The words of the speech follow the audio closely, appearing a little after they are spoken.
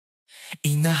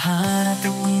inahanap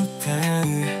歌う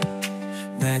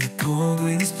나를 보고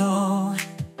있어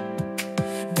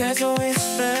There's a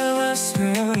whisper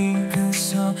whispering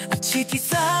그래서 아직이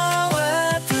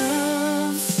싸워도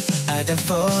I don't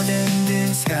fall in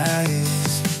the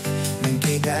skies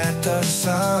눈기가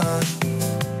떴어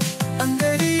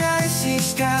Under the icy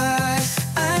skies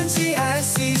Under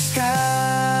icy skies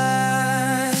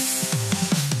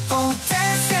Oh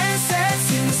dance, dance,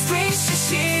 dance in the streets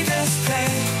she does play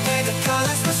Where the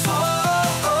colors must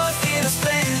fall in a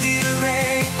splendid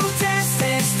array Oh dance,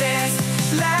 dance, dance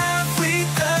Loud with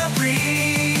the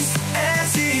breeze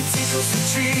As it tickles the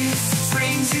trees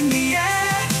Springs in the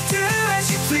air Do as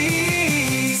you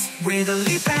please With a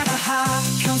leap and a hop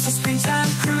Comes the springtime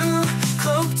crew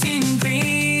Cloaked in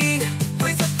green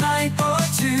With a pipe or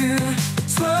two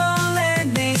Swirl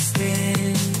and they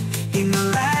spin In the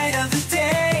light of the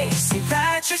day St.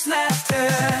 Patrick's laughter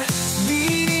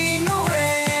Leading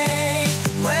away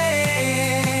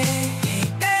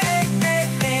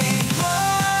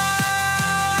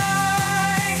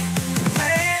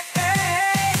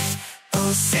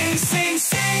Oh, sing, sing,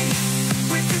 sing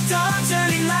With the dawn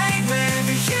turning light Where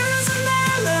the heroes a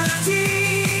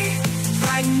melody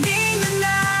Brightening the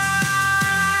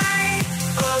night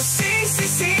Oh, sing, sing,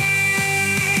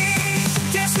 sing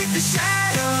Dance with the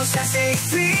shadows As they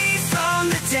flee from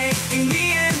the day In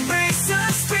the embrace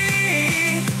of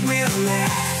spring We'll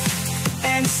laugh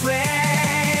and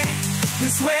sway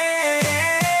And sway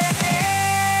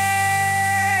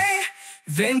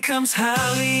Then comes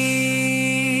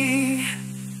Holly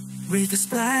With a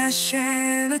splash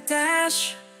and a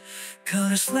dash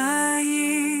Colors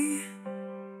flying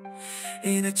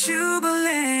In a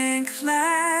jubilant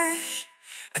clash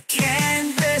A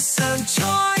canvas of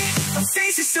joy Our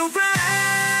faces so bright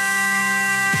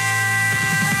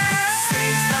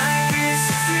Spring's life is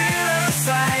a thrill of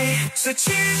fight So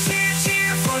cheer, cheer,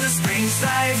 cheer For the spring's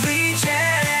lively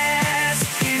jazz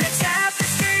In a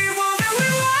tapestry woven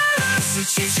with water So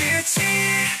cheer, cheer,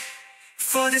 cheer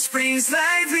For the spring's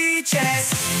lively jazz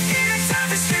In a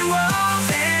tapestry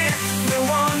woven with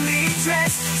warmly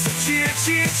dressed So cheer,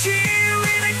 cheer, cheer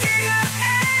With a king of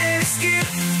rescue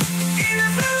In the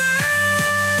blue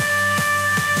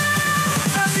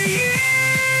of the year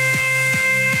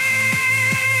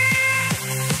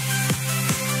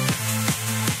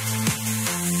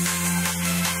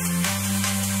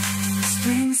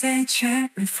Spring's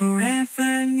enchantment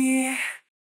forever near